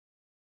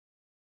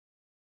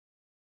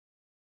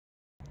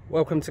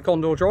Welcome to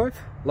Condor Drive,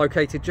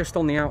 located just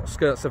on the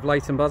outskirts of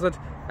Leighton Buzzard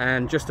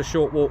and just a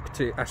short walk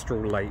to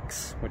Astral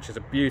Lakes, which is a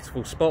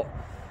beautiful spot,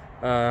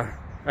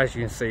 as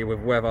you can see, with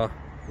weather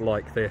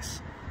like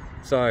this.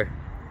 So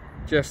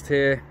just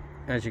here,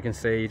 as you can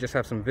see, you just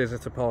have some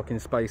visitor parking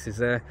spaces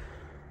there,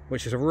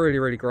 which is a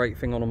really great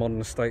thing on a modern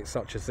estate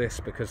such as this,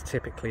 because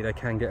typically they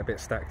can get a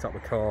bit stacked up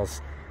with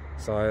cars.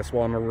 So that's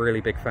why I'm a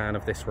really big fan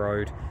of this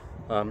road.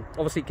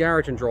 Obviously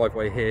garage and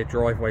driveway here,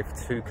 driveway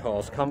for 2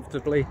 cars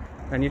comfortably,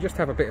 and you just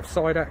have a bit of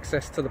side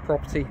access to the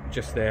property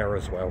just there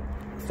as well.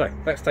 So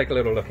let's take a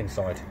little look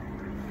inside.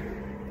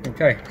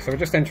 Okay, so we're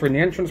just entering the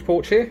entrance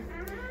porch here,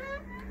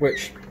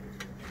 which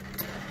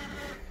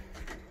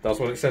does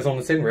what it says on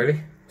the tin really.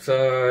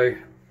 So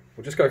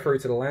we'll just go through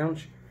to the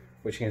lounge,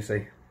 which you can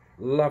see,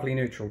 lovely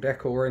neutral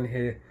decor in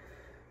here.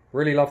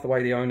 Really love the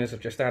way the owners have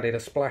just added a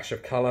splash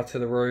of colour to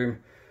the room,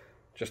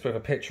 just with a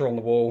picture on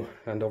the wall,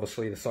 and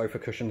obviously the sofa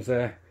cushions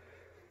there,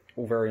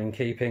 all very in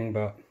keeping,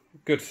 but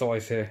good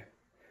size here.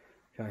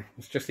 Okay,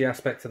 it's just the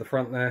aspect to the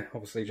front there,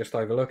 obviously just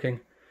overlooking.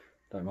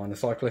 Don't mind the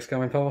cyclist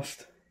going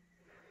past.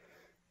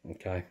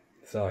 Okay,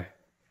 so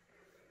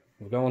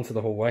we'll go on to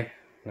the hallway.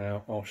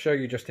 Now I'll show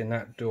you just in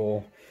that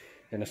door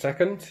in a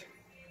second,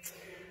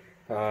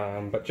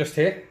 but just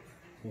here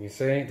you can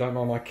see, don't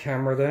mind my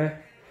camera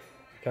there.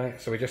 Okay,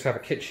 so we just have a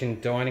kitchen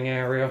dining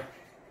area,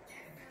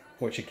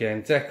 which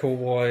again, decor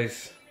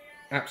wise,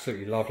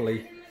 absolutely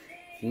lovely,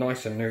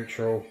 nice and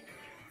neutral.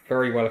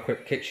 Very well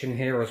equipped kitchen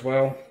here as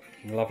well,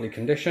 in lovely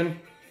condition.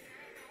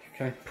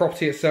 Okay,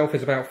 property itself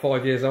is about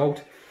 5 years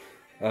old.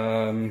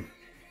 Condition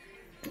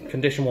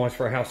wise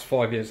for a house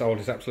 5 years old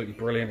is absolutely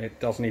brilliant. It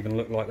doesn't even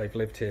look like they've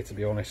lived here, to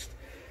be honest.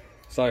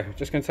 So I'm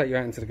just going to take you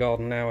out into the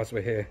garden now as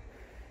we're here.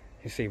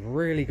 You see,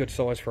 really good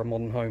size for a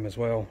modern home as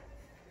well.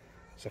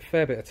 It's a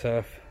fair bit of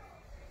turf,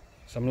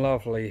 some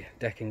lovely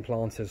decking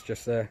planters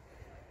just there.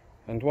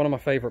 And one of my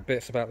favourite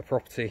bits about the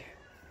property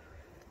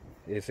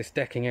is this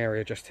decking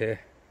area just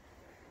here.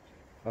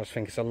 I just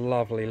think it's a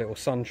lovely little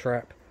sun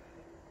trap.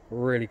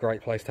 Really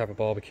great place to have a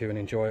barbecue and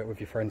enjoy it with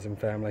your friends and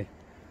family.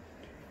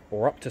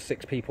 Or up to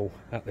 6 people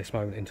at this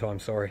moment in time,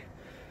 sorry.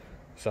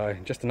 So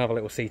just another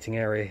little seating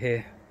area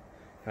here.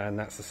 And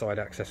that's the side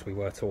access we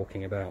were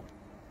talking about.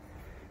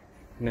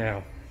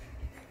 Now,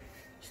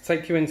 let's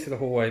take you into the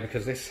hallway,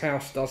 because this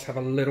house does have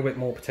a little bit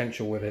more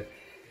potential with it.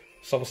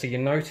 So obviously you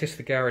notice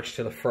the garage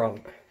to the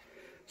front.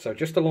 So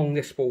just along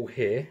this wall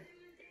here,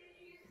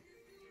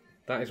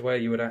 that is where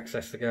you would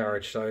access the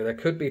garage. So there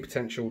could be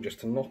potential just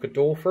to knock a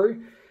door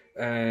through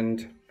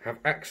and have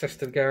access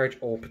to the garage,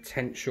 or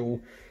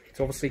potential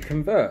to obviously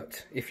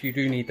convert if you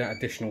do need that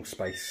additional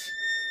space.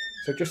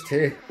 So just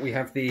here we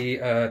have the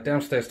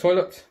downstairs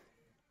toilet,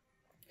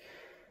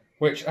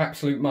 which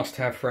absolute must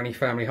have for any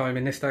family home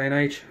in this day and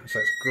age. So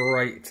it's a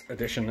great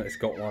addition that it's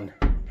got one.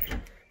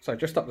 So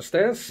just up the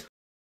stairs.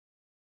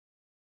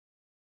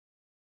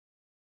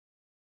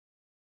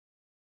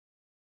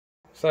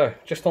 So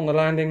just on the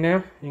landing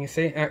now, you can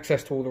see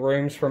access to all the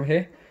rooms from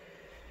here.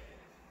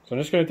 So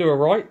I'm just going to do a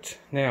right.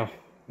 Now,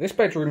 this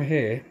bedroom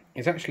here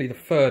is actually the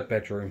 3rd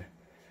bedroom.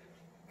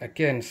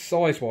 Again,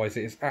 size-wise,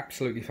 it is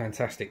absolutely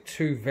fantastic.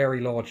 2 very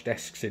large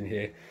desks in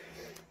here,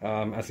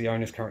 as the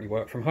owners currently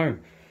work from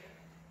home.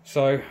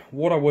 So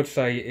what I would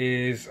say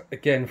is,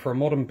 again, for a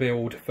modern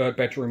build, 3rd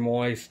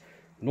bedroom-wise,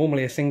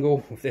 normally a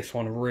single, with this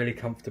one a really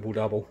comfortable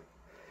double.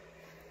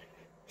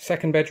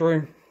 2nd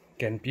bedroom,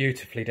 again,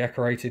 beautifully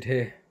decorated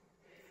here.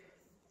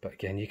 But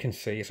again, you can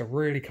see it's a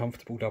really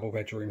comfortable double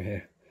bedroom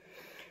here.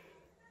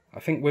 I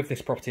think with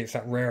this property, it's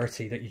that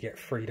rarity that you get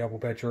 3 double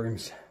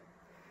bedrooms.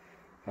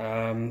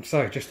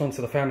 So just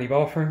onto the family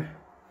bathroom,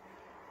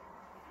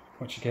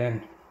 which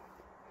again,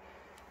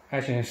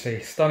 as you can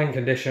see, stunning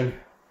condition.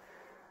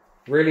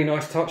 Really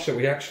nice touch that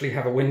we actually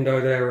have a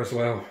window there as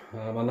well.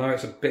 I know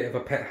it's a bit of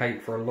a pet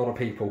hate for a lot of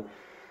people,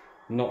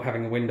 not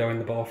having a window in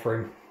the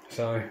bathroom.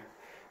 So I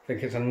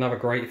think it's another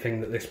great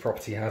thing that this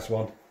property has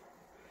one.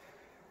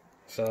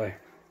 So,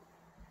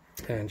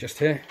 and just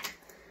here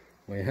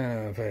we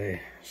have a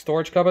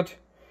storage cupboard,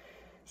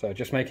 so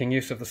just making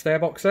use of the stair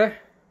box there,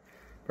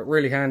 but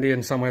really handy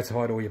and somewhere to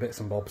hide all your bits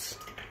and bobs.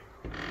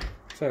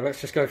 So let's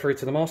just go through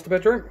to the master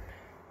bedroom.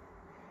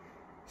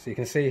 So you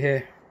can see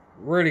here,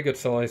 really good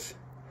size,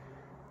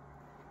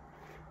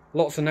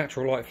 lots of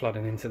natural light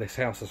flooding into this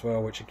house as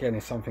well, which again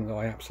is something that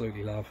I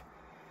absolutely love.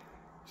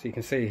 So you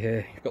can see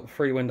here, you've got the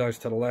 3 windows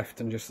to the left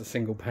and just a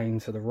single pane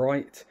to the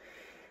right.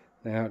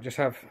 Now just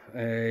have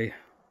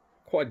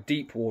quite a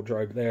deep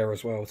wardrobe there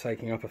as well,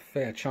 taking up a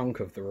fair chunk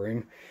of the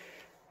room.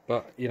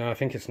 But you know, I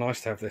think it's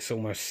nice to have this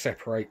almost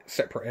separate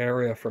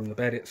area from the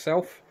bed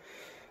itself.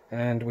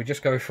 And we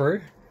just go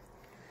through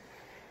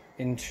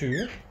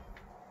into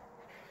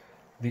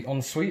the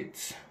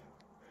ensuite,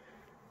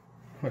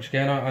 which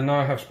again, I know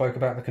I have spoke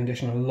about the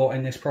condition a lot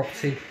in this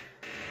property,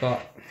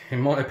 but in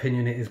my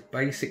opinion it is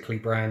basically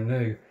brand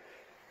new.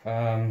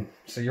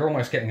 So you're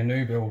almost getting a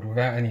new build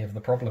without any of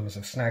the problems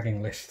of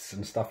snagging lists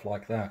and stuff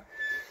like that.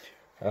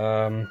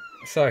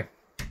 So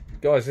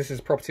guys, this is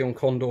a property on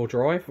Condor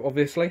Drive,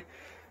 obviously.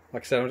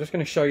 Like I said, I'm just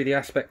going to show you the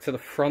aspect to the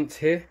front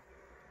here.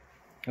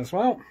 as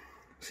well.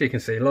 So you can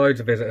see loads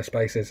of visitor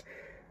spaces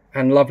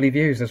and lovely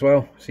views as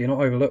well. So you're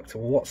not overlooked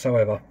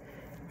whatsoever.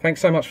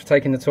 Thanks so much for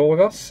taking the tour with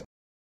us.